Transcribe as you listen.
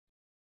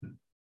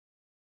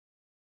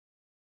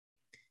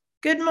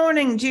Good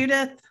morning,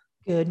 Judith.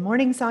 Good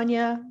morning,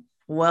 Sonya.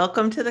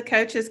 Welcome to the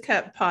Coach's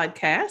Cup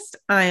podcast.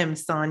 I am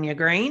Sonya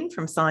Green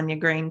from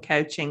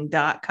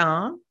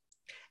SonyaGreenCoaching.com.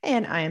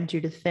 And I am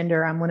Judith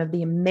Fender. I'm one of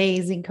the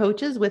amazing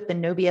coaches with the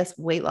No BS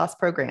weight loss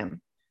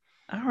program.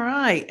 All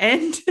right.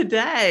 And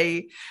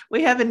today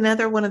we have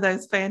another one of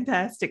those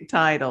fantastic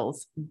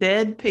titles,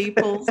 Dead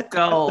People's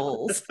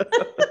Goals.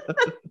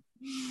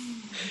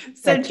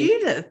 So,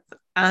 Judith,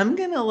 I'm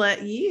going to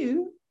let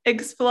you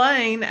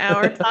explain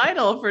our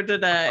title for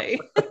today.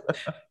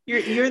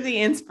 You're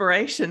the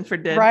inspiration for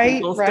Dead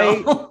People's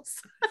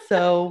Goals.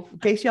 So in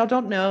case y'all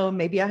don't know,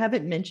 maybe I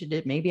haven't mentioned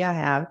it, maybe I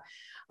have.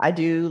 I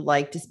do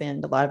like to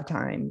spend a lot of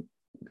time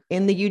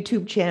in the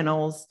YouTube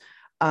channels,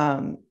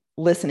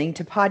 listening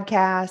to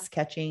podcasts,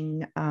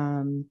 catching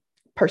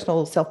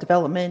personal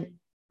self-development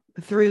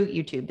through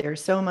YouTube.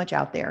 There's so much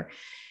out there.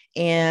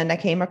 And I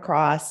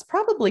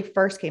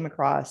first came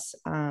across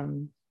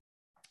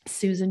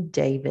Susan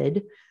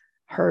David,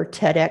 her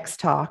TEDx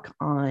talk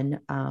on,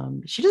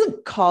 she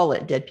doesn't call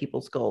it Dead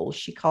People's Goals.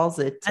 She calls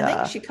it, I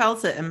think she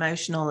calls it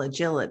emotional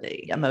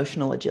agility.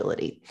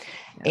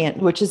 And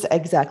which is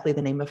exactly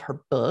the name of her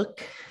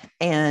book.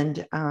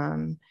 And,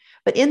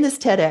 but in this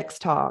TEDx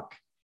talk,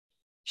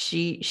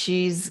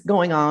 she's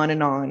going on.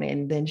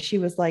 And then she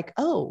was like,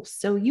 oh,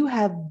 so you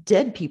have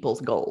dead people's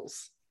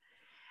goals.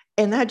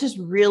 And that just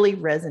really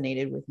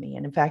resonated with me.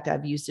 And in fact,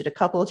 I've used it a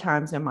couple of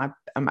times on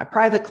my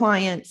private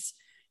clients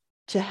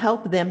to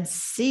help them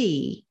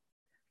see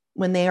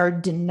when they are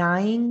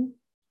denying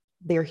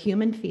their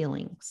human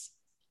feelings,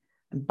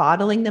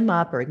 bottling them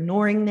up or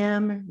ignoring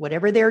them,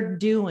 whatever they're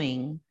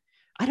doing.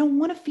 I don't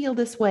want to feel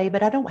this way,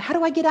 but how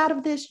do I get out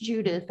of this,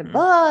 Judith? And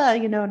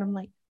and I'm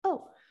like,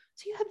 oh,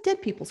 so you have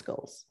dead people's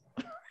goals.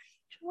 You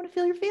want to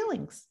feel your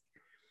feelings.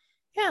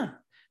 Yeah.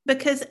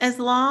 Because as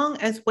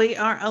long as we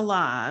are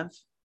alive,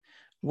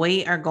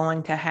 we are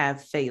going to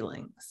have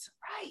feelings.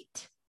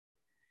 Right.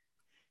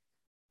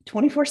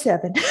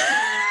 24/7.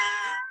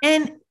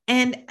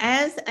 And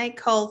as a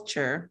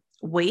culture,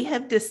 we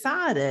have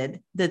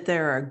decided that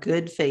there are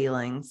good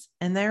feelings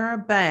and there are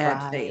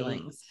bad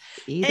feelings.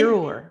 Either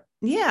or.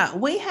 Yeah,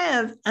 we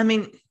have,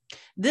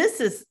 this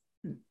is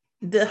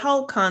the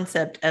whole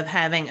concept of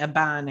having a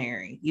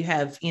binary. You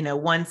have,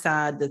 one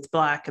side that's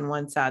black and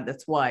one side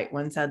that's white,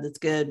 one side that's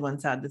good, one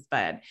side that's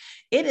bad.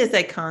 It is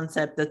a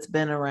concept that's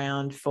been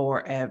around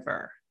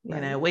forever.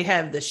 Right. We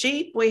have the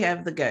sheep, we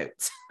have the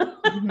goats.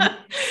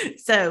 Mm-hmm.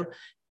 So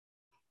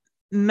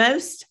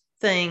most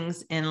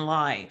things in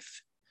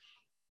life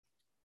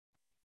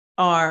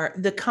are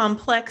the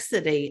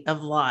complexity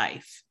of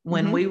life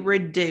when we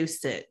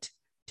reduce it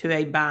to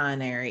a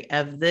binary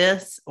of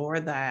this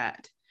or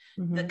that.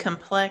 The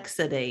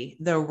complexity,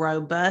 the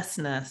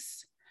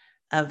robustness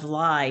of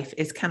life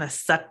is kind of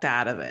sucked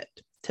out of it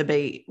to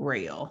be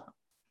real.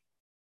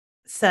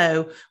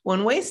 So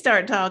when we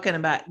start talking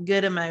about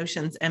good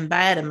emotions and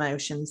bad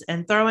emotions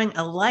and throwing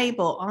a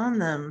label on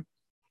them,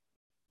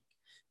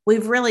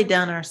 we've really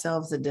done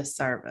ourselves a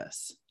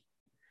disservice,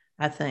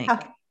 I think.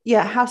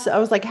 How so? I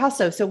was like, how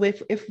so? So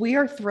if we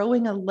are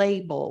throwing a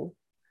label,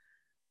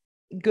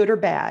 good or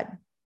bad,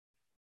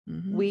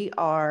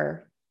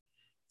 we're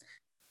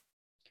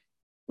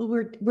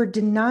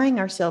denying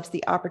ourselves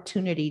the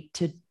opportunity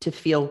to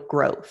feel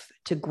growth,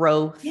 to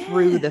grow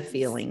through the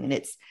feeling. And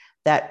it's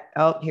that,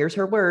 here's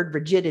her word,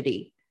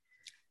 rigidity.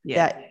 Yeah.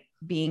 That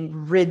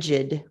being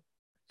rigid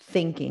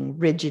thinking,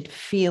 rigid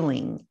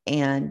feeling,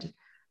 and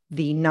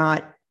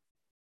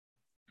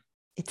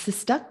it's the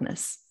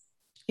stuckness.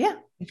 Yeah.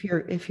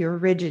 If you're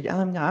rigid,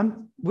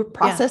 we're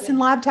processing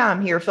live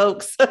time here,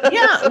 folks.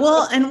 Yeah.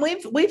 Well, and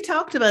we've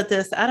talked about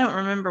this. I don't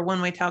remember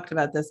when we talked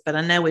about this, but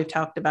I know we've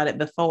talked about it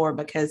before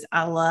because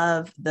I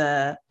love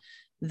the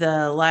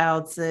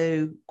Lao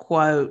Tzu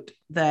quote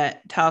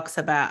that talks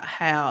about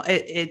how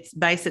it's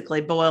basically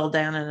boiled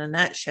down in a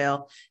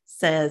nutshell,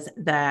 says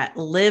that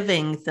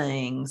living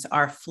things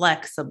are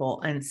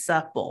flexible and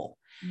supple.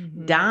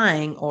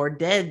 Dying or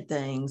dead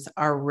things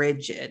are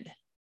rigid.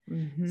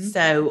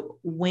 So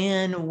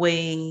when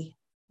we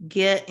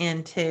get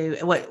into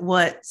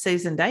what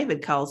Susan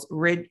David calls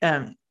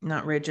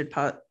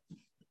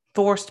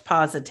forced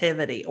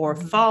positivity or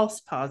false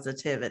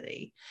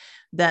positivity,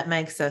 that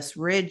makes us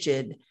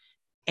rigid.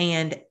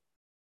 And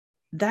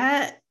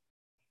that,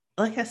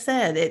 like I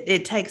said,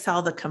 it takes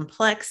all the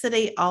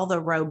complexity, all the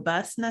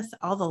robustness,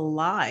 all the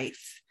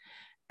life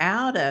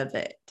out of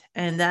it.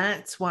 And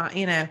that's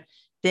why,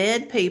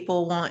 dead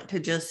people want to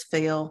just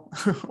feel,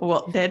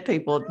 dead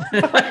people, I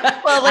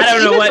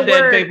don't know what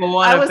dead people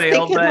want to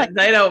feel, but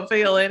they don't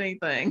feel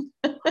anything.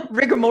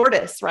 Rigor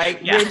mortis, right?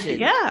 Yeah.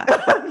 Rigid. Yeah.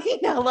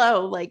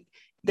 Hello, like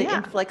the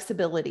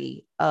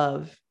inflexibility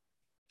of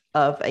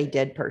a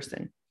dead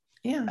person.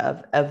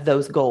 Yeah. Of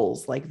those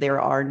goals. Like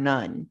there are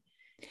none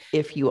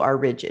if you are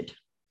rigid.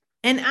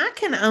 And I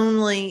can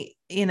only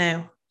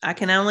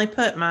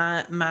put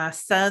my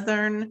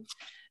Southern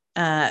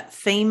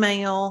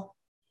female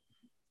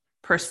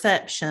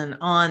perception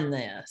on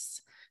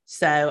this.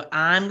 So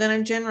I'm going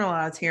to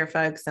generalize here,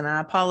 folks, and I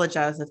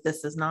apologize if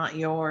this is not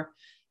your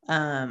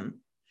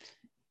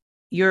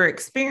your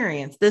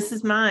experience, this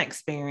is my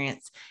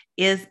experience,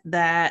 is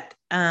that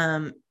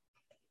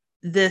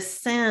this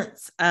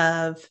sense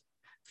of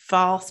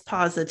false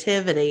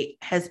positivity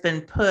has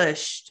been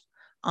pushed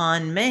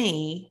on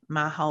me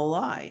my whole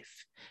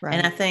life. Right.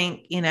 And I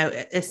think,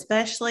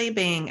 especially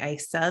being a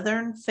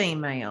Southern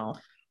female.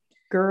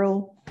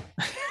 Girl.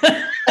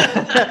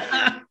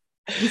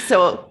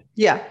 So,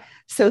 yeah.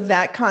 So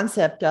that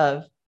concept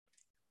of,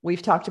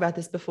 we've talked about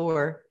this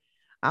before,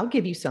 I'll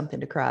give you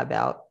something to cry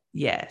about.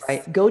 Yes.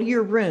 Right. Go to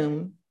your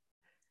room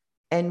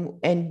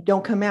and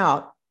don't come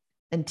out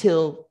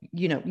until,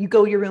 you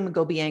go to your room and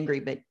go be angry,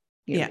 but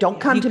don't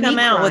come to me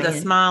out with a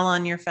smile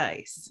on your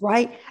face.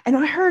 Right. And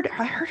I heard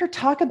her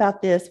talk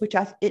about this, which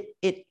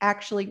it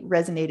actually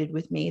resonated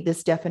with me,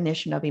 this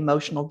definition of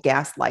emotional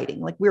gaslighting.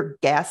 Like, we're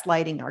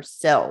gaslighting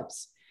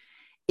ourselves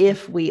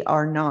if we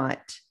are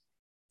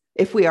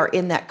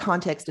in that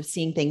context of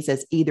seeing things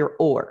as either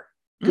or,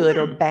 good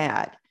or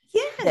bad.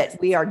 Yes. That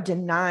we are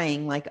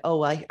denying, like,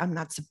 oh, I'm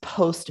not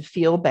supposed to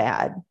feel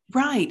bad.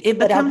 Right. It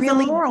becomes a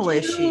moral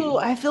issue.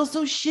 I feel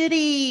so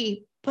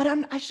shitty, but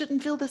I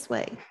shouldn't feel this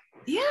way.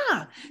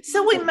 Yeah.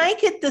 So we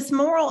make it this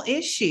moral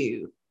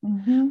issue.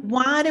 Mm-hmm.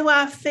 Why do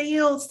I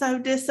feel so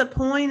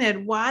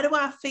disappointed? Why do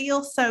I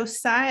feel so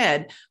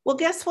sad? Well,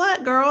 guess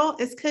what, girl?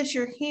 It's because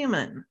you're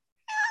human.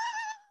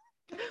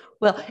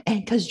 Well,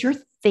 and because you're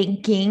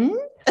thinking.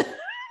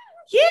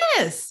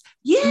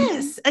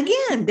 Yes.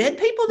 Again, dead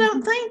people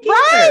don't think.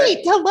 Right.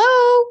 Either.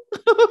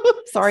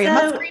 Hello. Sorry, am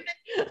I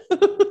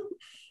screaming?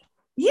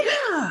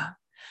 Yeah.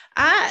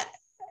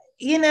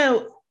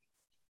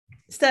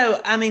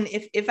 So, I mean,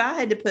 if I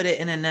had to put it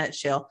in a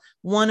nutshell,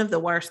 one of the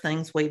worst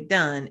things we've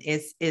done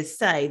is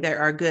say there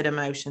are good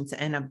emotions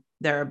and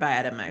there are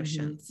bad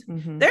emotions.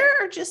 Mm-hmm. There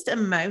are just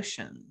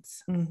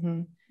emotions.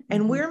 Mm-hmm.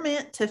 And we're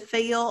meant to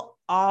feel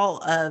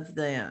all of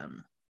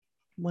them.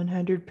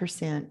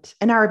 100%.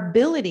 And our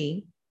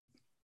ability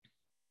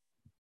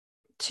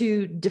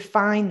to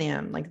define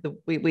them, like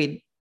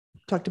we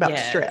talked about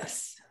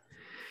stress,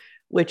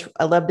 which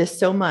I love this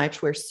so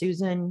much, where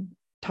Susan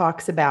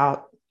talks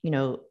about,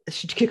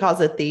 she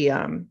calls it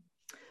the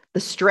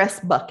stress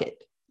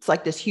bucket. It's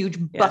like this huge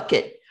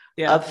bucket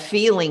of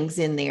feelings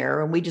in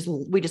there. And we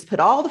just put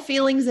all the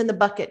feelings in the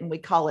bucket and we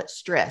call it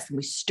stress and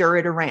we stir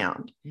it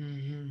around.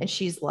 Mm-hmm. And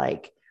she's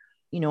like,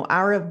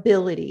 our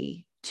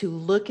ability to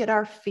look at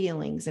our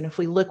feelings, and if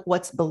we look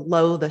what's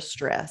below the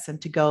stress, and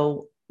to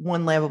go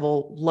one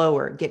level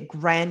lower, get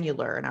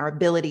granular, and our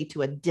ability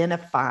to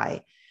identify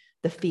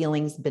the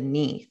feelings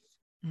beneath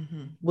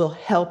will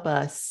help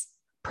us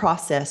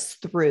process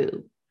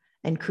through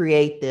and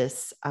create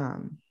this,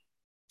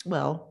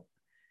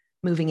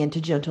 moving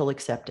into gentle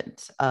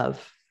acceptance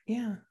of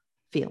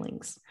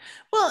feelings.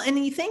 Well,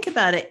 and you think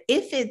about it,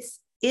 if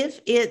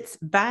it's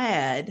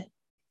bad,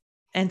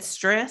 and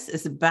stress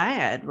is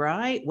bad,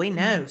 right? We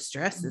know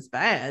stress is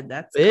bad.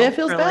 It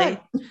feels bad.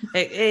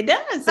 It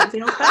does. It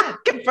feels bad.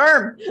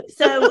 Confirm.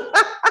 So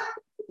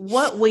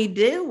what we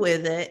do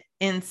with it,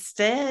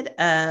 instead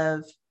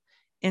of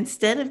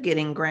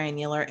getting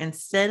granular,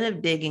 instead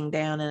of digging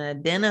down and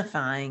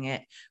identifying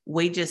it,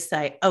 we just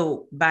say,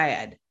 oh,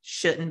 bad,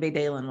 shouldn't be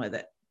dealing with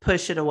it,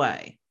 push it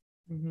away.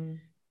 Mm-hmm.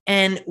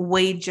 And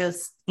we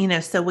just,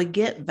 so we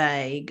get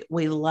vague,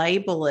 we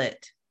label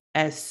it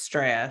as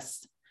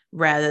stress,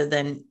 rather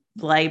than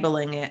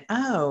labeling it,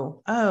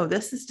 oh,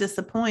 this is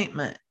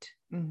disappointment,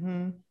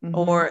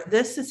 or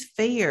this is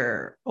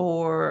fear,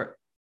 or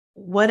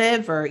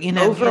whatever,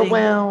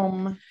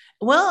 overwhelm.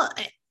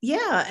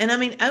 Yeah. And I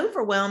mean,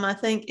 overwhelm, I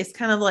think, is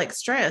kind of like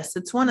stress.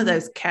 It's one of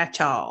those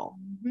catch-all.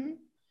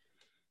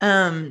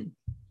 Mm-hmm.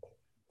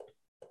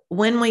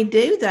 When we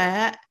do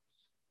that,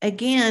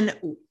 again,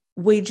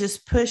 we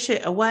just push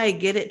it away,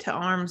 get it to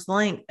arm's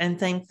length, and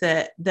think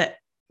that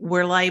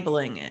we're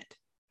labeling it.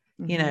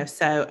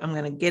 So I'm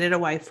going to get it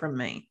away from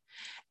me.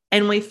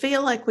 And we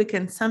feel like we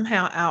can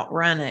somehow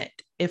outrun it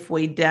if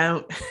we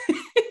don't,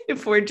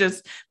 if we're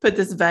just put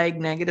this vague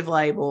negative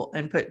label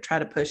and try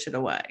to push it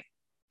away.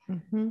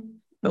 Mm-hmm.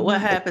 But what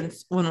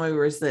happens when we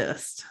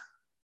resist?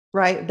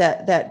 Right.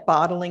 That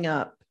bottling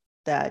up,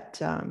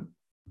 that, I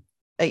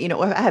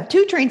have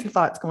two trains of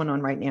thoughts going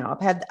on right now.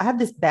 I have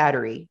this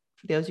battery.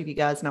 For those of you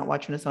guys not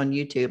watching us on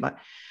YouTube,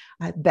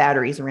 I have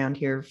batteries around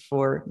here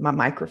for my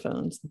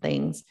microphones and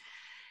things.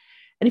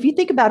 And if you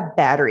think about a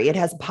battery, it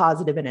has a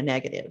positive and a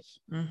negative.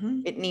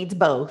 Mm-hmm. It needs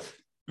both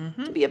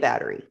to be a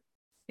battery.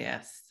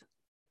 Yes.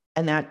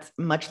 And that's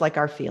much like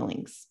our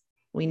feelings.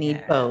 We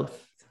need both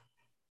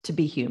to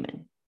be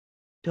human,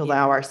 to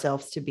allow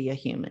ourselves to be a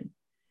human.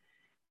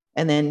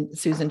 And then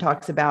Susan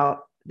talks about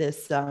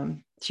this.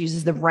 She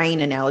uses the rain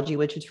analogy,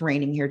 which it's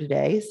raining here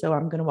today. So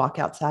I'm going to walk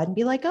outside and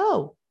be like,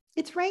 oh,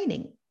 it's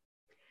raining.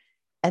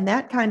 And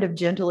that kind of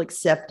gentle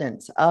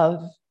acceptance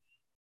of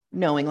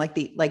knowing, like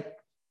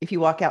if you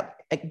walk out,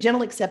 a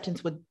gentle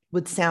acceptance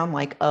would sound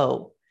like,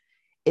 oh,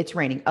 it's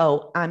raining.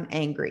 Oh, I'm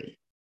angry.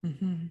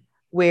 Mm-hmm.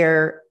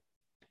 Where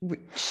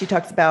she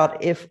talks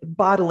about, if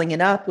bottling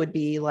it up would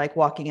be like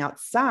walking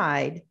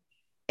outside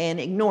and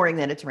ignoring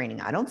that it's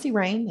raining. I don't see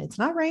rain. It's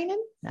not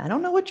raining. I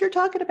don't know what you're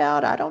talking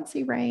about. I don't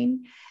see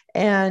rain.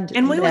 And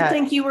we would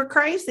think you were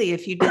crazy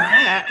if you did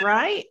that,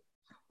 right?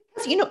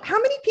 You know, how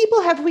many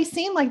people have we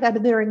seen like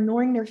that? They're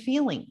ignoring their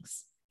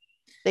feelings.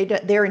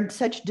 They're in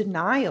such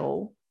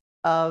denial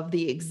of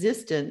the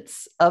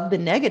existence of the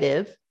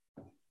negative.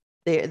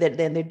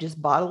 Then they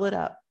just bottle it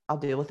up. I'll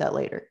deal with that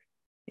later.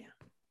 Yeah.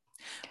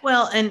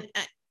 Well, and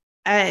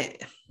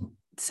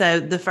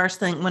so the first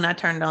thing when I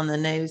turned on the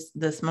news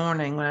this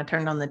morning, when I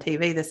turned on the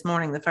TV this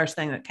morning, the first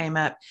thing that came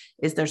up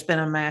is there's been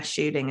a mass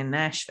shooting in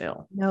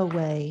Nashville. No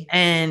way.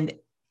 And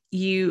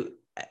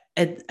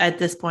at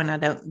this point,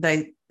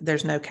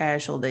 there's no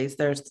casualties.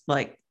 There's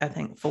like, I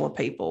think 4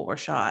 people were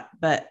shot,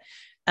 but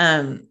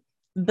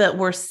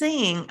we're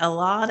seeing a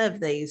lot of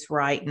these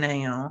right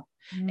now.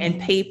 And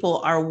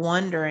people are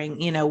wondering,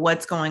 you know,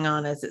 what's going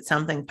on? Is it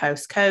something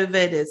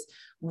post-COVID? Is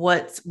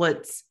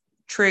what's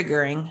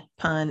triggering,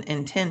 pun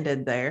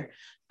intended there,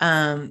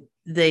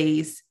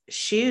 these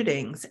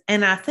shootings?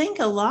 And I think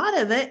a lot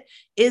of it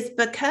is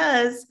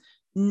because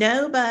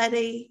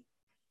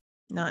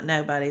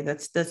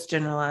that's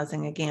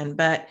generalizing again,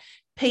 but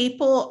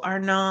people are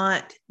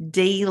not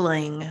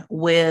dealing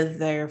with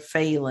their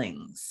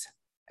feelings.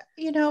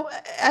 You know,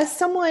 as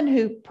someone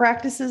who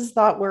practices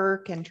thought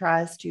work and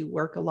tries to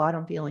work a lot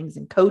on feelings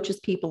and coaches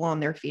people on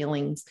their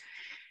feelings,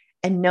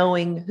 and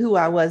knowing who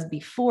I was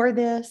before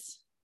this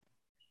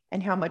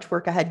and how much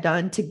work I had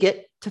done to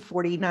get to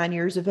 49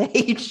 years of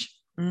age,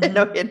 you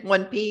know, in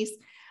one piece,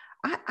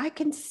 I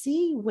can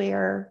see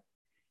where,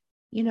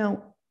 you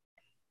know,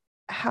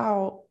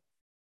 how,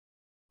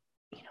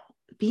 you know,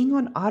 being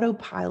on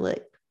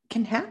autopilot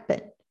can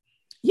happen.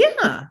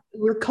 Yeah.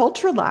 We're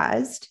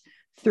culturalized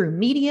through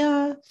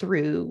media,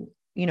 through,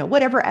 you know,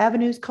 whatever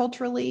avenues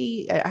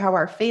culturally, how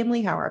our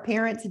family, how our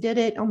parents did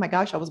it. Oh my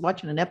gosh, I was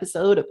watching an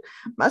episode of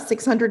My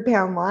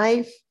 600-Pound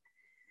Life.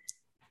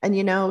 And,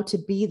 you know, to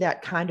be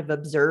that kind of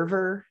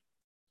observer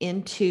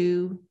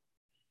into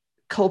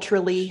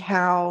culturally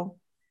how,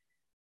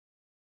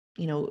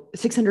 you know,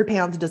 600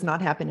 pounds does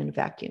not happen in a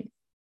vacuum.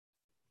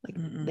 Like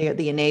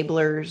the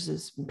enablers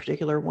is in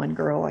particular one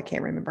girl, I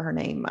can't remember her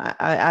name.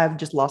 I've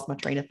just lost my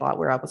train of thought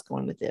where I was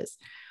going with this,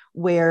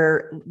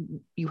 where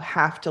you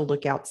have to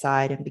look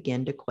outside and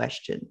begin to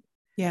question.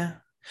 Yeah.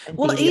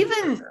 Well,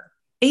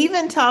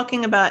 even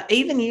talking about,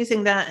 even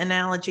using that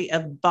analogy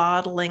of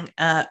bottling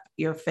up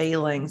your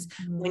feelings,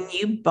 when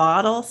you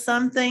bottle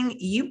something,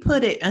 you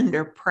put it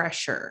under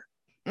pressure.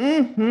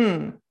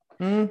 When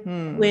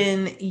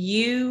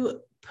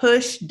you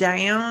push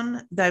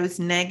down those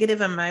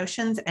negative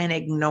emotions and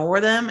ignore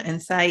them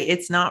and say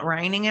it's not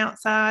raining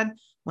outside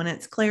when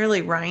it's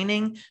clearly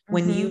raining,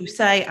 when you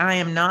say I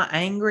am not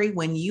angry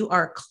when you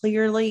are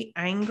clearly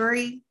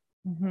angry,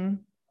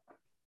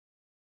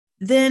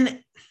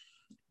 then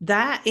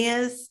that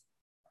is,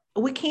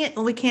 we can't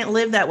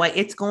live that way.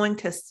 It's going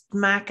to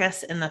smack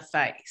us in the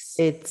face.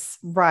 It's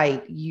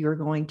right. You're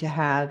going to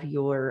have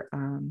your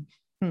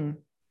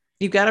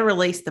you've got to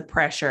release the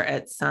pressure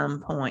at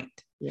some point.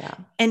 Yeah.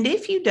 And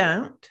if you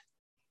don't,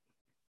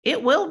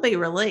 it will be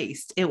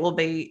released. It will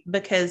be,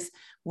 because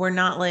we're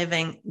not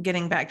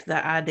getting back to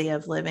the idea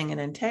of living in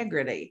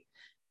integrity.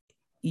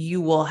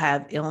 You will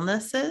have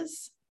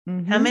illnesses.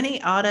 How many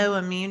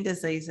autoimmune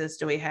diseases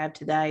do we have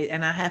today?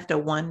 And I have to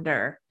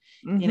wonder,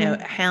 you know,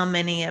 how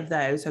many of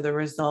those are the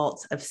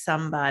results of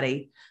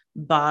somebody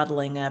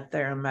bottling up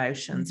their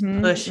emotions,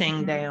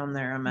 pushing down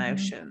their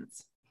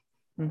emotions.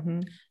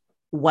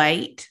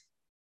 Weight.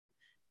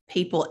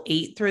 People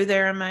eat through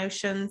their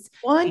emotions.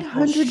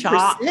 100%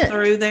 shop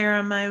through their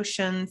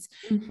emotions.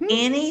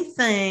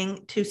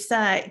 Anything to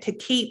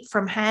keep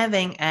from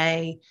having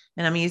and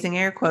I'm using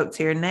air quotes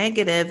here,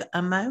 negative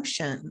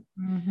emotion.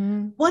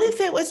 What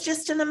if it was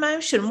just an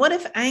emotion? What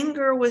if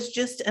anger was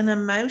just an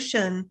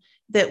emotion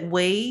that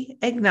we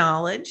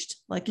acknowledged,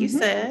 like you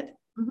said,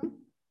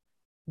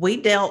 we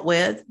dealt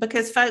with?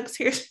 Because folks,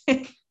 here's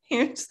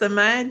the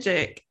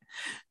magic.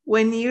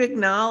 When you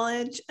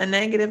acknowledge a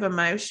negative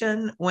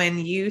emotion, when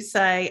you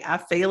say, I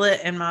feel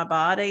it in my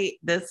body,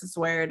 this is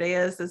where it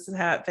is, this is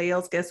how it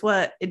feels, guess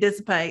what? It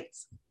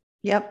dissipates.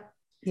 Yep.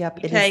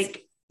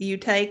 You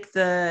take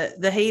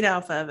the heat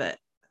off of it.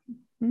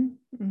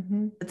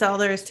 That's all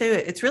there is to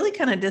it. It's really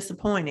kind of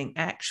disappointing,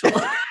 actually.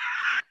 Isn't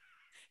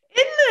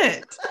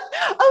it?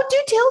 Oh,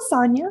 do tell,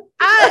 Sonya.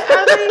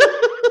 I mean,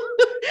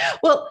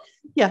 well,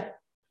 yeah.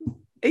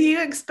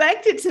 You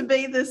expect it to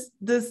be this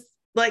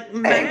like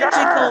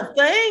magical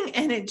thing,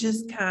 and it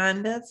just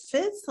kind of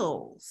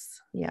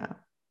fizzles. Yeah.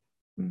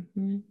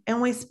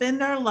 And we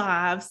spend our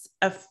lives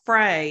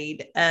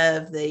afraid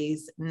of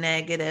these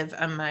negative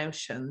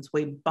emotions.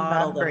 We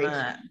bottle them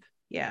up.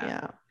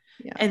 Yeah.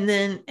 And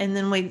then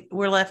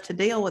we're left to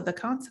deal with the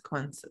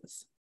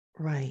consequences.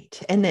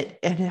 Right. And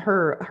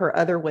her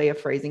other way of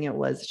phrasing it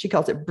was, she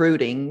calls it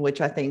brooding, which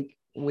I think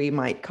we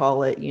might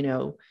call it, you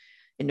know,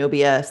 in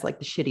OBS, like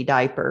the shitty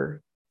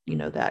diaper, you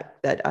know,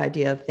 that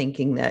idea of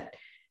thinking that,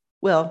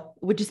 well,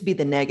 it would just be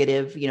the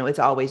negative, you know, it's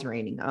always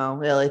raining. Oh,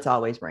 well, it's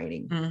always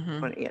raining.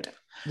 You know,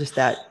 just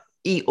that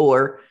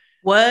Eeyore.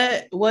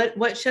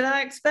 What should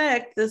I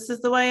expect? This is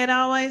the way it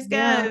always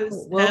Yeah.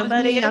 goes. Woe is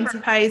Nobody me. ever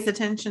pays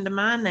attention to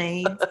my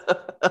needs.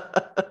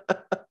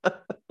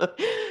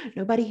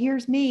 Nobody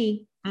hears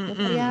me.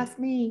 Nobody Mm-mm. asks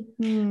me.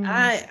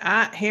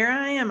 I here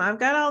I am. I've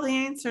got all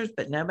the answers,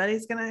 but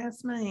nobody's going to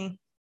ask me.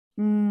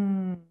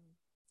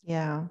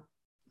 Yeah.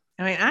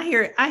 I mean,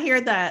 I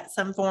hear that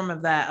some form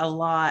of that a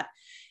lot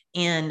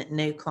in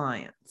new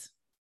clients.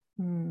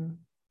 And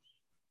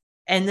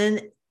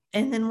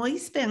then we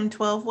spend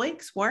 12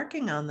 weeks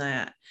working on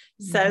that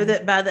so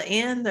that by the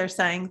end they're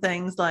saying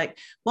things like,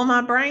 well,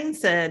 my brain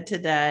said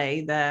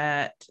today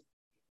that,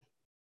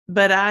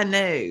 but I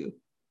knew,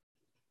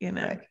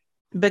 right.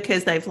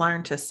 Because they've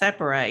learned to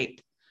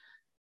separate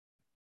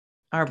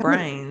our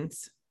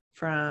brains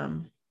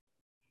from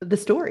the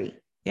story.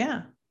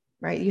 Yeah.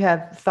 Right. You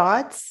have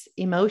thoughts,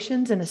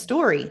 emotions, and a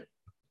story.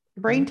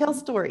 The brain tells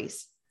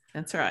stories.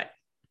 That's right.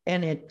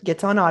 And it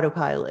gets on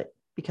autopilot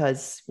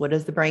because what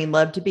does the brain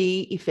love to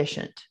be?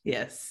 Efficient.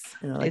 Yes.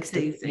 It's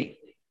easy.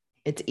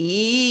 It's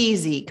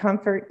easy,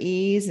 comfort,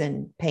 ease,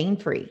 and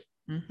pain-free.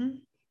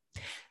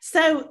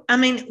 So, I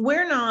mean,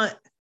 we're not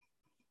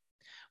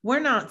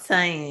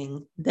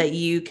saying that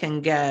you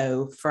can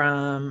go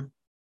from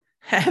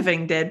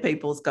having dead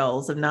people's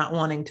goals of not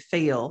wanting to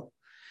feel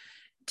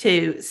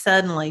to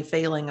suddenly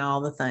feeling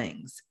all the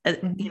things.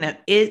 You know,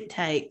 it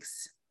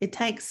takes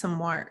some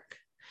work.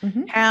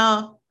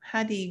 How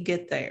do you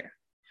get there?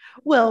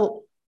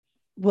 Well,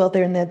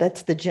 then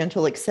that's the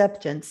gentle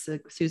acceptance,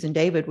 Susan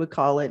David would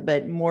call it,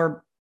 but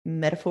more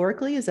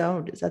metaphorically, is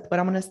that what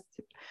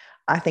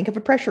I think of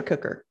a pressure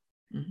cooker,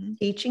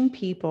 teaching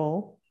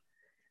people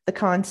the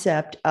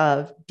concept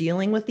of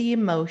dealing with the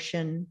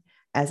emotion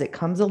as it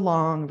comes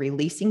along,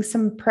 releasing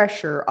some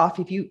pressure off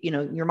of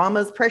your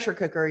mama's pressure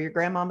cooker, your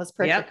grandmama's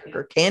pressure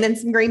cooker, canning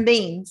some green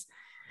beans.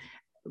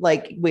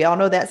 Like we all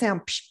know that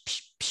sound. Psh,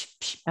 psh, psh,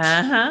 psh,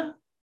 psh.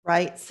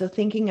 Right. So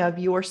thinking of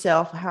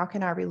yourself, how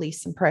can I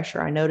release some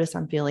pressure? I notice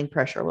I'm feeling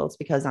pressure. Well, it's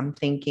because I'm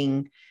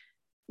thinking,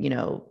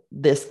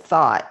 this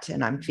thought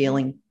and I'm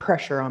feeling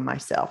pressure on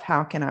myself.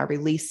 How can I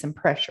release some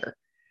pressure?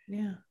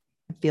 Yeah.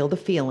 Feel the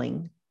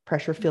feeling.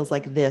 Pressure feels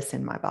like this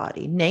in my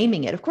body.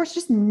 Naming it. Of course,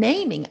 just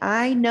naming.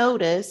 I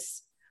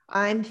notice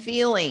I'm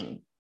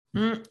feeling.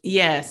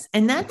 Yes.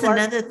 And that's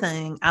another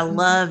thing I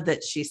love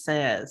that she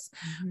says.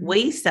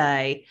 We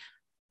say,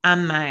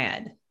 I'm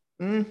mad.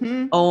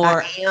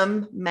 Or I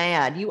am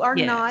mad. You are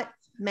not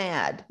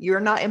mad. You're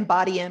not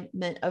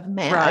embodiment of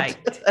mad. Right.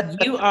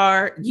 You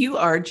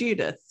are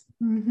Judith.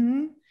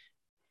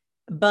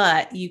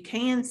 But you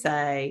can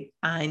say,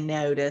 I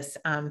notice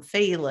I'm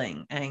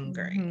feeling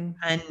angry.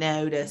 I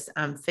notice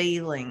I'm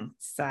feeling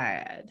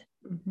sad.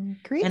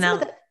 Create some of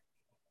that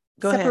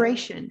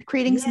separation,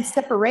 creating some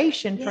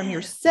separation from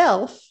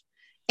yourself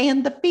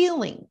and the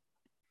feeling.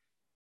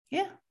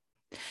 Yeah.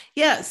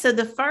 Yeah. So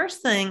the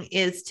first thing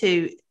is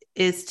to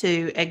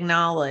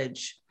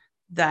acknowledge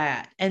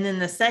that. And then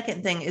the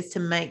second thing is to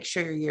make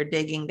sure you're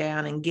digging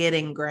down and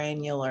getting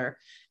granular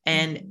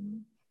and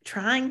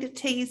trying to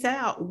tease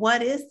out,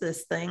 what is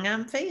this thing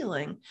I'm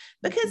feeling?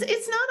 Because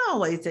it's not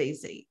always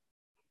easy.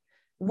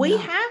 We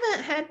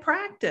haven't had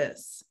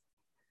practice.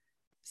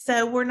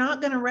 So we're not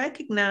going to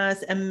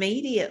recognize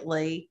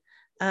immediately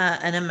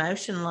an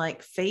emotion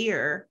like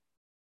fear,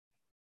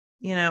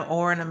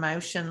 or an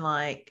emotion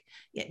like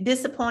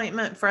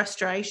disappointment,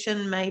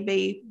 frustration,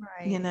 maybe,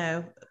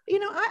 I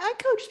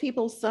coach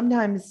people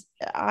sometimes.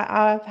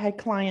 I've had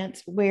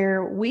clients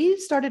where we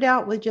started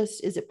out with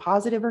just, is it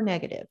positive or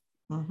negative?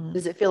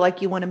 Does it feel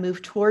like you want to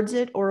move towards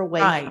it or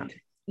away from it?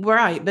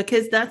 Right.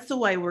 Because that's the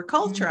way we're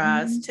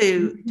culturized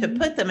to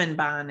put them in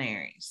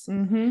binaries.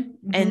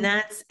 And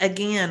that's,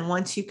 again,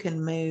 once you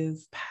can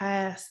move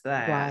past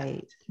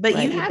that,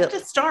 but you have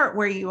to start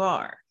where you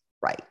are.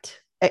 Right.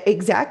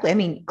 Exactly. I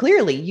mean,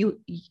 clearly you,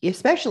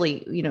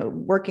 especially,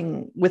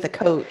 working with a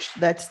coach,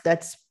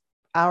 that's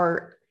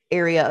our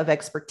area of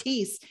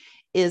expertise,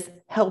 is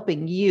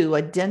helping you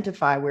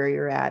identify where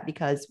you're at,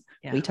 because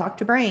we talk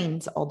to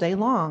brains all day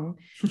long.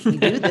 We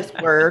do this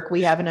work.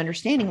 We have an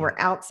understanding. We're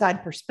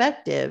outside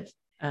perspective,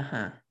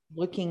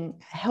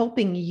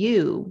 helping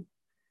you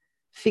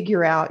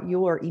figure out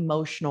your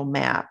emotional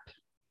map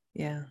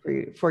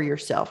for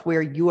yourself,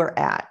 where you're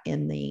at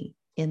in the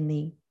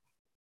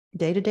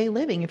day-to-day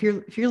living. If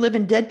you're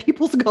living dead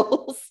people's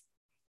goals,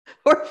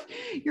 or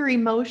if you're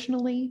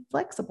emotionally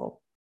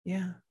flexible,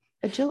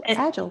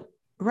 agile.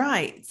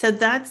 Right. So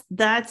that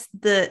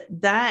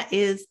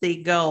is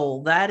the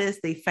goal. That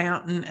is the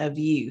fountain of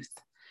youth,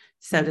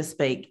 so to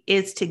speak,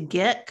 is to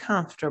get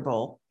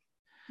comfortable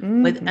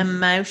with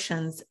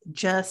emotions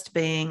just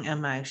being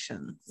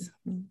emotions.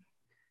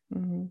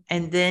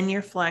 And then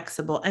you're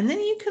flexible. And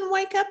then you can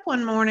wake up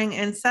one morning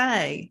and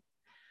say,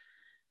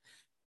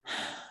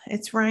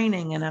 it's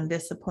raining and I'm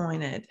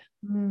disappointed.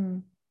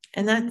 And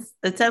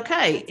that's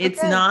okay.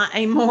 It's not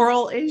a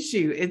moral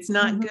issue. It's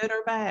not good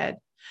or bad.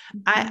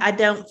 I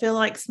don't feel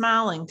like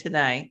smiling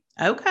today.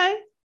 Okay.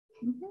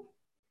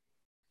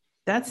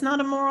 That's not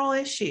a moral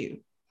issue.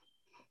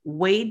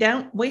 We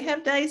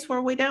have days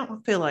where we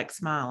don't feel like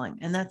smiling,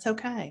 and that's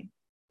okay.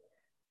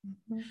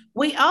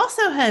 We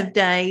also have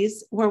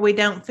days where we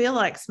don't feel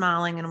like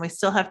smiling and we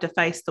still have to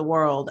face the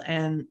world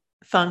and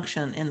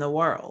function in the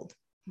world.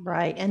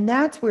 Right. And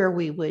that's where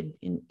we would,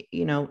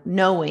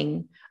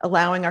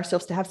 allowing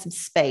ourselves to have some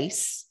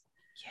space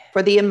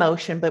for the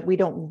emotion, but we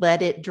don't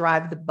let it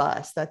drive the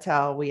bus. That's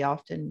how we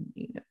often,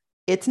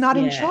 it's not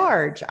in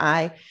charge.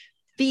 I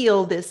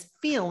feel this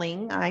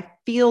feeling. I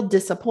feel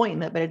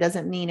disappointment, but it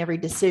doesn't mean every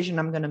decision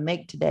I'm going to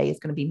make today is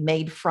going to be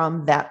made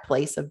from that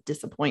place of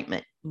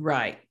disappointment.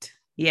 Right.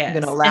 Yes. I'm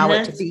going to allow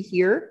it to be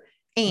here,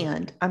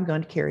 and I'm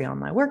going to carry on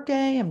my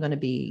workday. I'm going to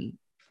be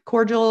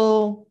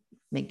cordial,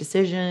 make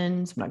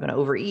decisions. I'm not going to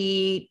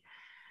overeat.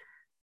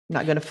 I'm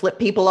not going to flip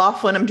people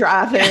off when I'm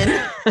driving.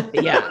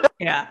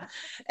 Yeah.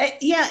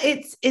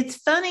 It's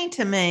funny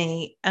to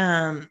me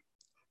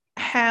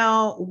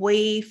how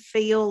we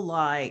feel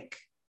like,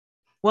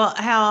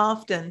 how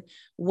often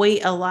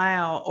we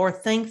allow or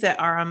think that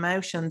our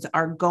emotions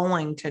are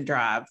going to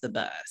drive the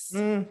bus.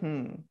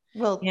 Mm-hmm.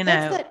 Well,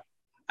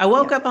 I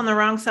woke up on the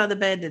wrong side of the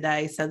bed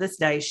today, so this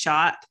day's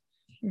shot.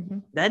 Mm-hmm.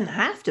 Doesn't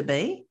have to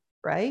be.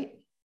 Right.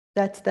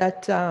 That's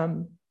that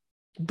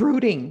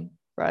brooding,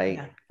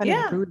 right?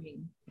 Yeah.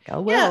 Brooding.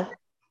 Oh, well,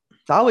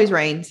 It always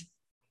rains.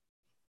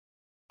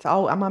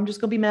 I'm just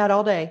going to be mad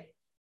all day.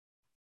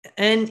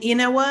 And you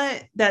know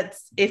what?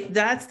 If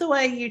that's the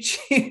way you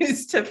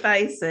choose to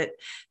face it,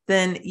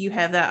 then you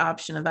have that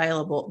option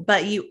available.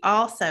 But you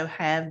also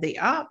have the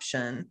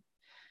option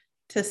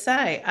to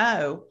say,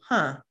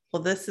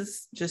 well, this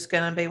is just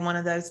going to be one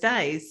of those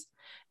days,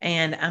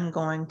 and I'm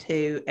going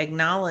to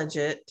acknowledge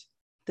it.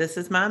 This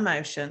is my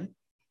emotion.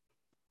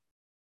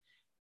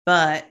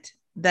 But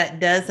that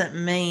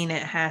doesn't mean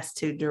it has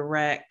to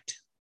direct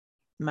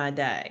my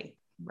day.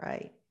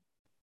 Right.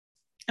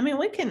 I mean,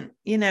 we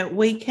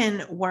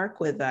can work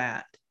with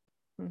that.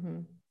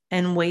 Mm-hmm.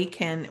 And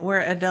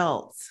we're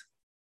adults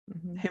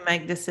who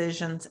make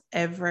decisions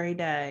every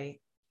day.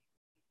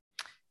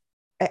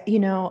 I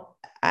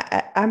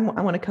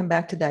want to come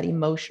back to that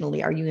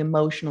emotionally. Are you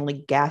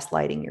emotionally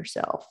gaslighting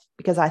yourself?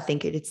 Because I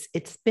think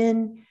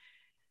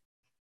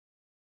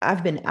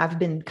I've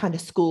been kind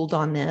of schooled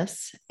on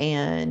this,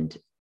 and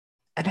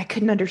I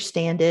couldn't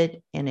understand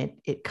it. And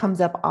it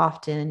comes up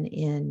often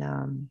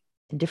in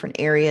different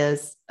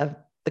areas of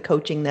the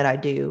coaching that I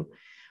do,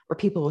 where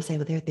people will say,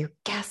 well, they're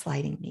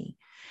gaslighting me.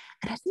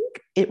 And I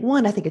think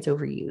it's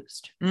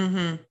overused.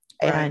 Mm-hmm.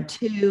 Right. And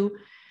two,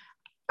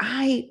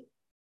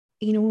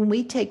 when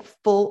we take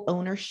full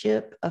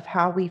ownership of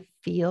how we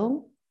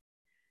feel.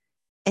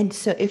 And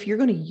so if you're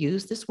going to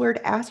use this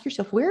word, ask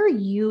yourself, where are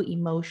you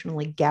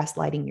emotionally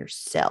gaslighting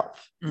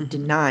yourself,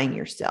 denying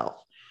yourself,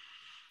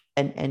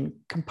 and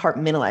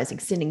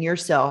compartmentalizing, sending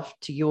yourself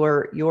to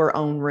your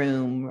own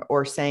room,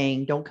 or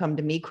saying, don't come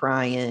to me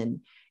crying,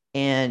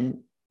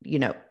 and,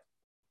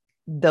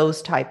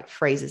 those type of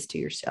phrases to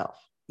yourself.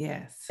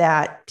 Yes.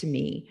 That to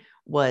me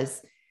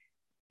was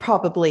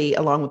probably,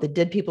 along with the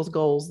dead people's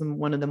goals, and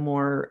one of the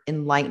more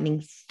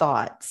enlightening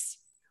thoughts,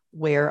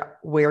 where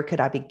could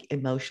I be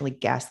emotionally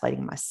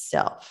gaslighting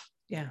myself?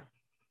 Yeah.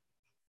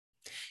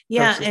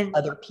 And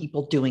other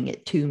people doing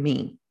it to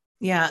me.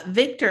 Yeah.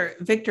 Viktor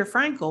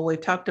Frankl, we've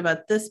talked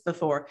about this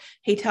before.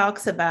 He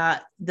talks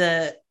about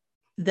the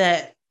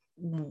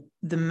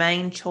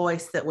main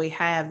choice that we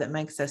have that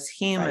makes us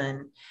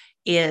human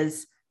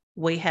is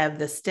we have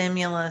the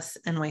stimulus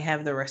and we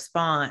have the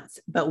response,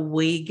 but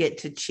we get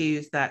to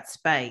choose that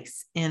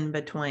space in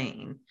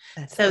between.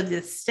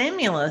 The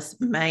stimulus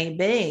may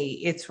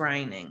be it's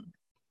raining,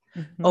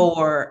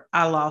 or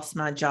I lost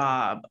my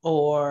job,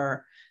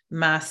 or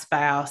my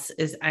spouse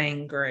is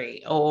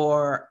angry,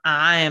 or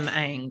I am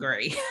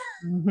angry.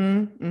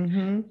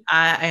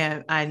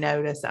 I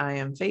notice I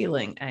am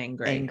feeling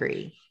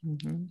angry.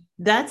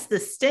 That's the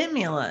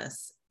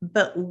stimulus,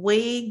 but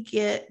we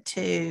get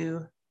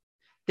to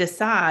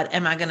decide,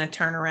 am I going to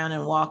turn around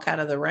and walk out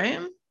of the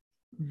room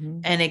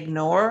and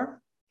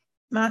ignore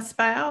my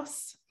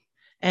spouse?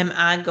 Am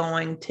I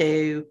going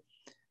to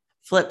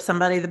flip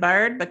somebody the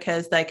bird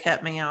because they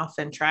cut me off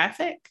in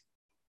traffic?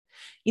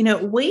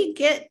 We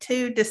get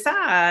to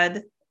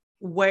decide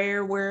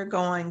where we're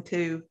going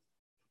to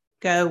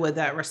go with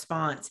that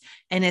response.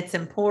 And it's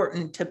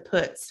important to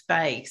put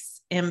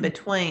space in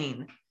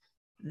between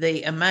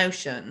the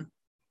emotion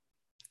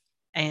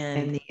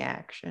and the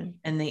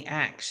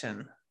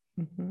action.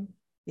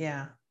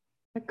 Yeah.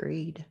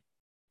 Agreed.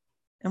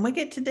 And we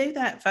get to do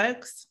that,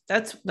 folks.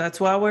 That's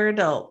why we're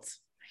adults.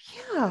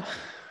 Yeah.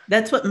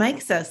 That's what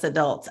makes us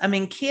adults. I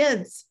mean,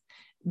 kids,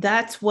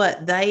 that's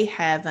what they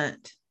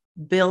haven't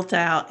built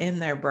out in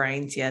their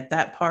brains yet.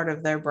 That part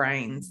of their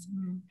brains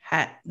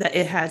that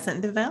it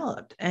hasn't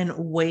developed. And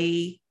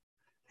we,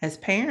 as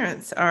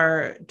parents,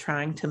 are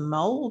trying to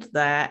mold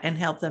that and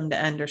help them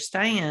to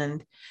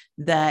understand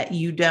that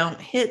you don't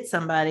hit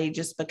somebody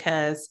just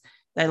because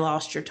they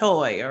lost your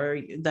toy or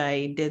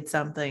they did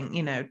something,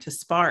 to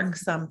spark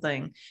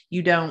something.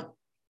 You don't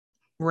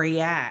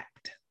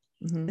react.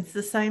 It's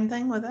the same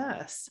thing with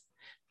us.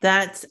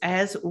 That's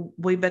as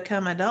we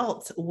become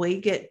adults,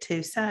 we get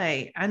to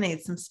say, I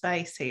need some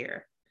space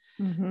here.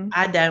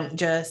 I don't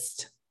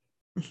just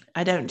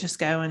I don't just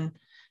go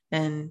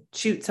and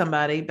shoot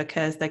somebody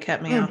because they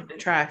cut me off in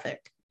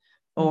traffic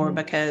or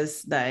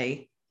because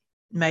they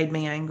made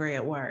me angry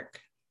at work.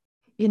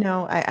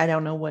 I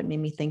don't know what made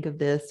me think of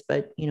this,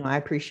 but, I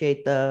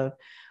appreciate the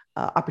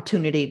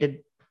opportunity to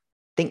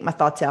think my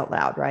thoughts out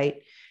loud,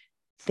 right?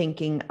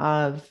 Thinking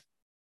of,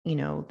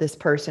 this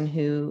person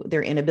who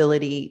their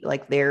inability,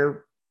 like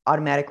their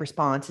automatic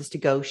response is to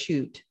go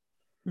shoot,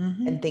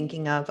 and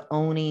thinking of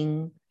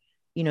owning,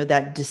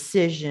 that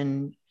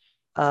decision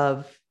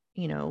of,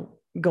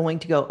 going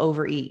to go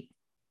overeat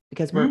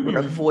because we're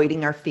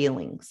avoiding our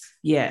feelings.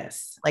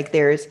 Yes. Like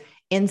there's,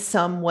 in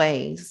some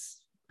ways,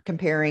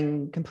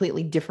 comparing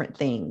completely different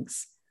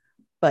things,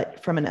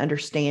 but from an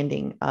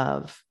understanding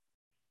of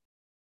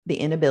the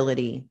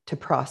inability to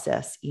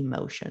process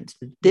emotions.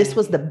 This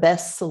was the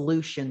best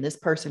solution this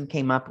person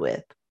came up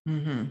with,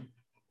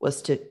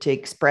 was to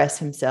express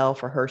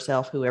himself or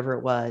herself, whoever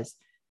it was,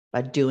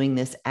 by doing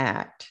this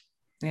act.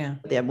 Yeah.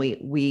 Then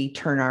we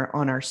turn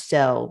on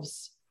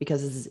ourselves,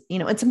 because,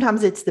 and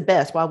sometimes it's the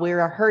best while we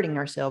are hurting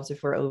ourselves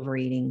if we're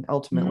overeating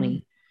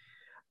ultimately,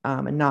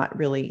 and not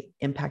really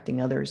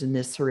impacting others in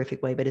this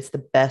horrific way, but it's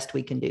the best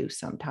we can do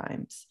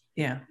sometimes.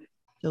 Yeah.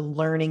 So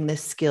learning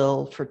this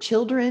skill for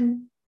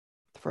children,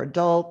 for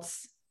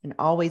adults, and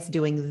always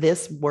doing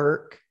this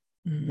work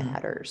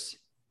matters.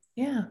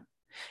 Yeah.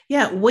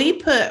 Yeah. We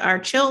put our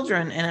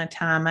children in a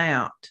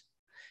timeout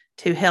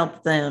to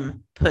help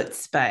them put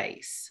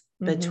space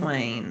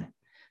between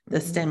the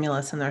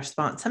stimulus and the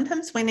response.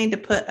 Sometimes we need to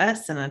put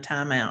us in a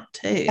timeout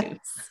too.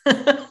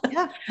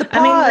 Yeah. The pause.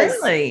 I mean,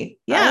 really.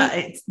 Yeah.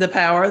 Right? It's the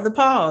power of the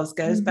pause,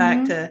 goes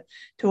back to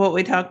what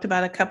we talked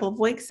about a couple of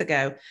weeks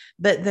ago.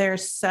 But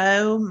there's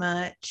so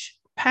much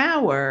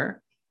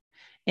power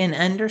in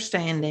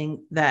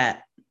understanding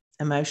that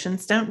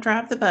emotions don't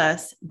drive the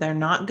bus. They're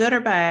not good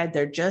or bad.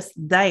 They're just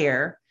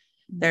there.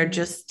 They're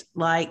just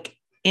like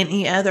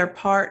any other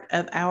part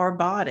of our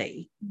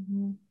body.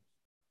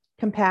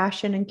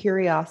 Compassion and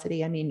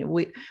curiosity. I mean,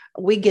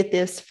 we get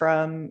this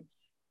from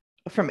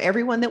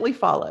everyone that we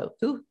follow.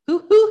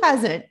 Who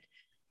hasn't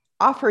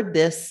offered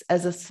this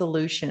as a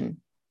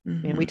solution? I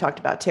mean, we talked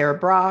about Tara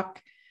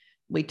Brach.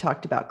 We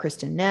talked about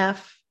Kristen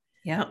Neff.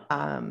 Yeah.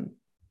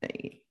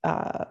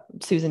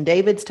 Susan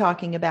David's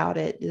talking about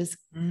it. This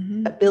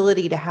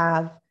ability to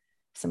have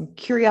some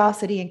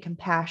curiosity and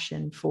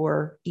compassion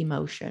for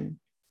emotion.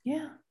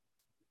 Yeah.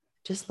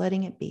 Just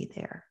letting it be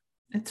there.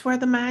 It's where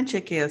the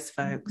magic is,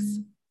 folks.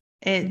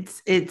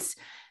 It's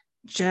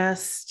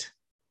just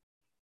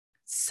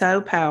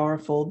so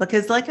powerful,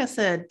 because like I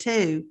said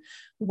too,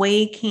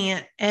 we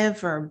can't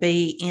ever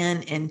be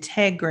in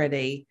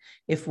integrity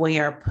if we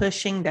are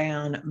pushing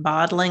down,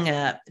 bottling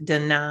up,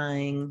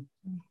 denying.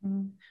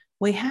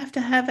 We have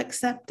to have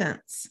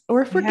acceptance.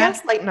 Or if we're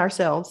gaslighting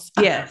ourselves.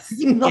 Yes.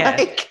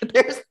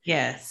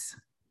 Yes.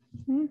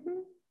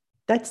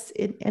 That's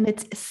it. And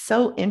it's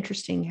so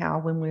interesting how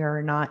when we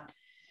are not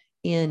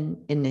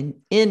in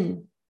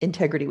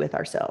integrity with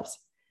ourselves,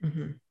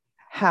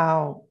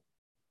 how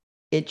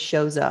it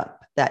shows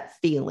up, that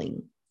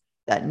feeling,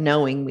 that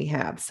knowing we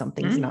have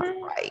something's not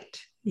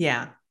right.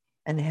 Yeah.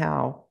 And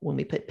how when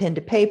we put pen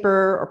to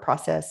paper or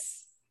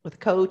process with a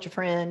coach, a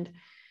friend,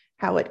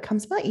 how it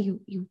comes by,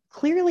 you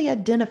clearly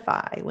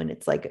identify when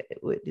it's like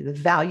the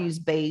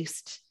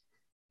values-based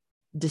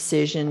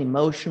decision,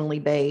 emotionally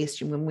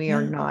based, when we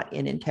are not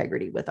in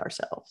integrity with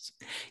ourselves.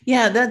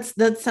 Yeah, that's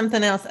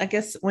something else. I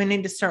guess we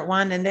need to start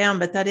winding down,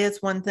 but that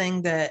is one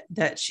thing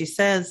that she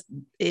says,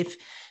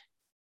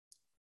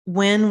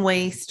 when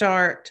we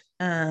start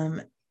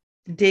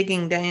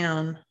digging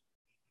down,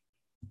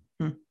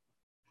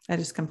 I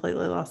just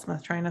completely lost my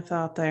train of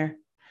thought there.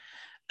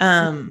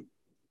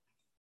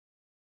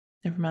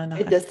 Never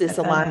mind. Does this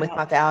align with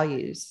my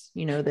values?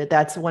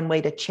 That's one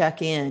way to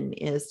check in,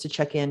 is to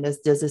check in.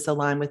 Does this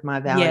align with my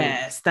values?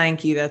 Yes.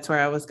 Thank you. That's where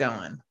I was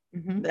going.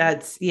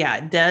 Does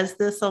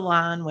this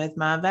align with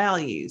my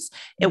values?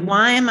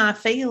 Why am I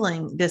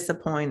feeling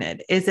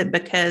disappointed? Is it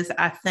because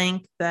I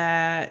think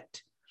that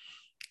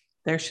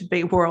there should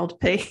be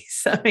world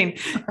peace? I mean,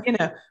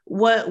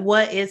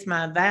 what is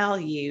my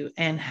value,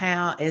 and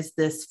how is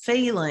this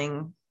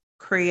feeling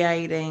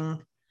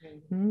creating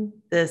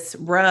this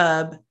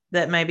rub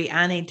that maybe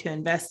I need to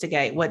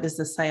investigate? What does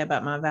this say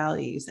about my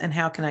values, and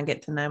how can I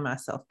get to know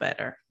myself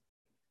better?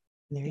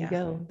 There you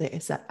go.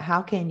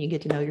 How can you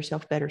get to know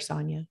yourself better,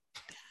 Sonya?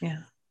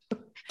 Yeah.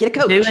 Get a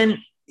coach.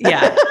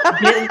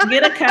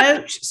 Get a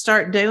coach,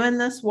 start doing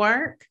this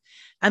work.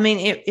 I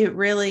mean, it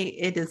really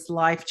is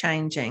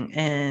life-changing,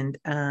 and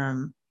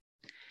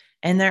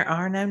there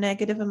are no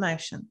negative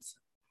emotions.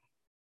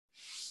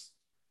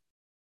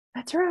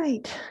 That's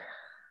right.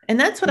 And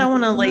that's what I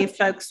want to leave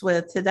folks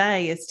with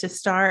today, is to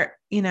start,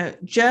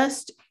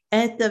 just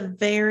at the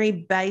very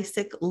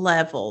basic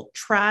level,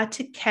 try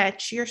to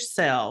catch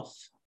yourself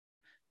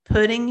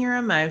putting your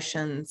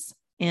emotions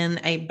in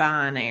a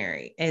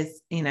binary.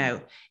 As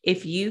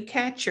if you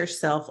catch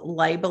yourself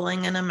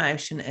labeling an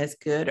emotion as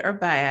good or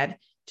bad,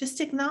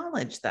 just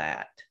acknowledge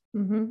that.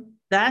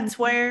 That's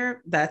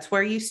where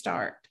you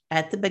start,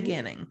 at the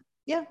beginning.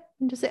 Yeah.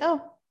 And just say,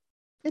 oh,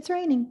 it's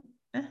raining.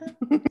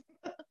 Uh-huh.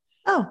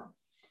 Oh,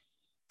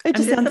 it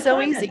just sounds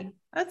so easy.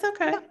 That's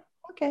okay. Yeah.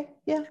 Okay.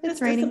 Yeah. It's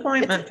Just raining.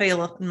 disappointment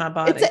feel in my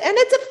body. And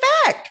it's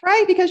a fact,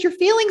 right? Because your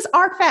feelings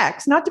are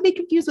facts, not to be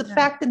confused with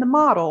fact in the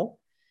model.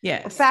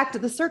 Yes. Or fact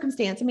of the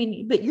circumstance. I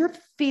mean, but your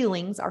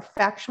feelings are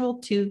factual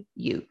to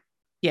you.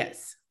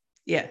 Yes.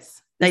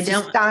 Yes. They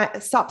don't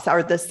stops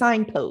are the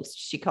signpost.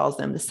 She calls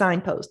them the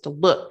signpost to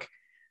look.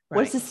 Right.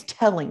 What is this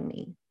telling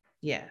me?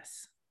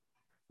 Yes.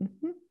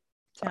 Mm-hmm.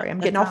 Sorry, I'm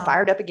getting all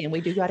fired up again.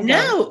 We do got to go.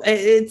 No,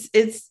 it's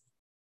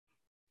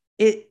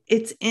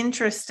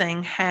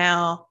interesting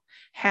how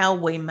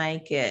we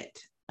make it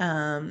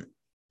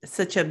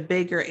such a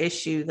bigger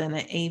issue than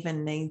it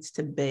even needs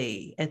to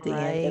be at the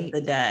end of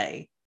the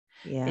day.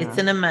 Yeah. It's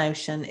an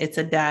emotion, it's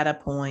a data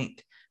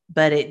point,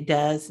 but it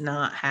does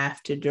not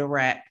have to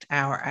direct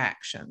our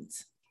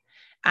actions.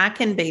 I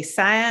can be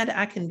sad,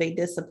 I can be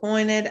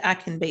disappointed, I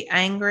can be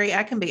angry,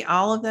 I can be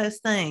all of those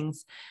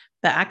things,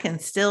 but I can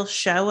still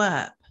show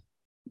up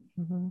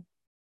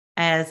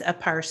as a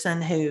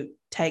person who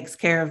takes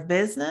care of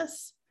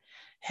business,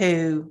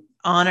 who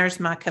honors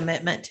my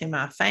commitment to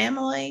my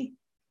family.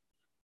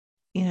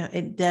 You know,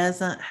 it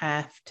doesn't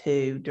have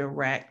to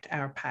direct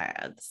our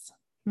paths.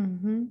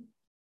 Mm-hmm.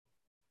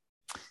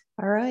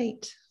 All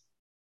right.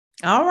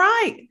 All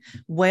right.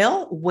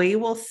 Well, we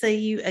will see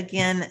you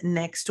again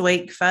next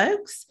week,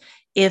 folks.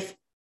 If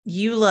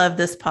you love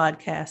this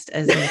podcast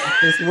as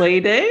much as we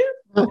do,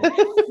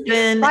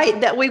 then right,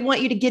 that we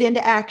want you to get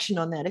into action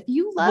on that. If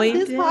you love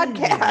this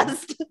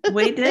podcast,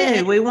 we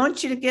do. We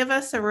want you to give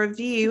us a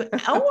review,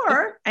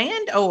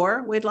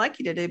 or we'd like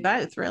you to do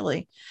both,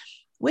 really.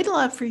 We'd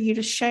love for you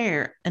to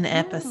share an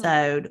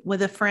episode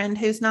with a friend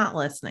who's not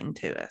listening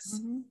to us.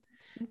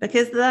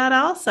 Because that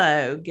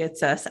also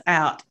gets us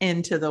out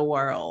into the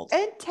world.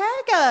 And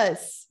tag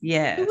us.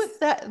 Yes. Who was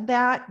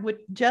that would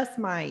just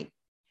might.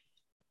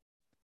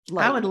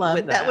 Like, I would love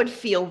that. That would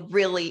feel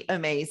really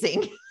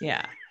amazing.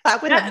 Yeah. I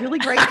would have really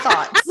great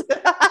thoughts.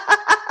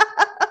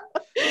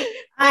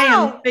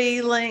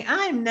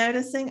 I am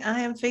noticing I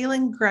am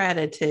feeling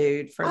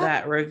gratitude for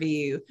that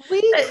review.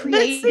 But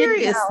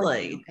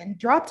seriously, and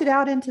dropped it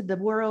out into the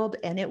world,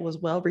 and it was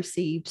well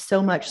received,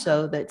 so much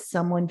so that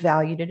someone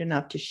valued it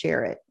enough to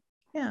share it.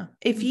 Yeah.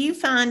 If you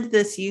find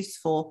this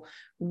useful,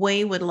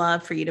 we would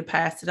love for you to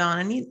pass it on,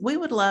 and we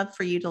would love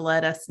for you to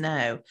let us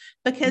know,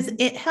 because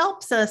it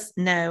helps us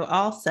know,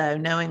 also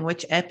knowing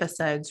which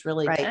episodes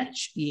really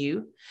touch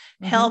you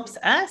helps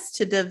us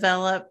to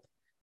develop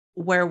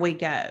where we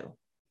go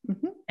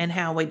and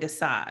how we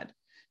decide.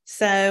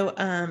 So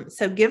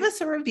give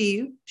us a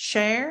review,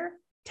 share,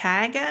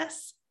 tag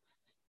us.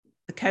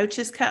 The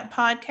Coach's Cup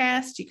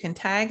podcast, you can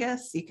tag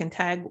us, you can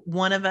tag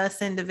one of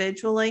us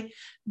individually,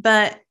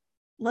 but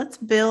let's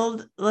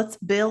build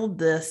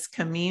this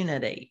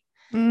community.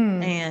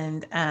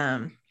 And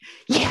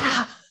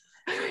yeah.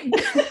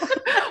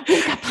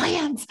 We've got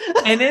plans.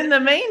 And in the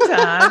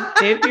meantime,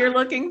 if you're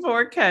looking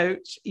for a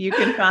coach, you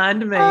can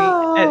find me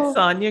at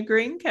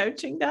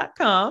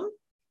sonyagreencoaching.com.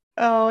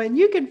 Oh, and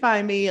you can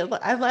find me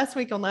last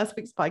week's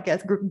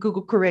podcast,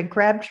 Google Corinne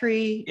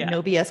Crabtree,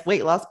 No BS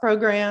weight loss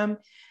program.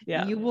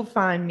 Yeah. You will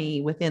find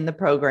me within the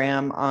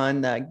program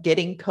on the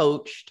Getting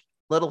Coached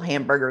little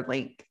hamburger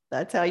link.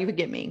 That's how you would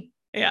get me.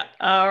 Yeah.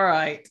 All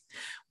right.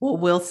 Well,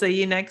 we'll see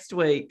you next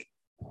week.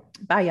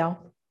 Bye,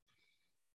 y'all.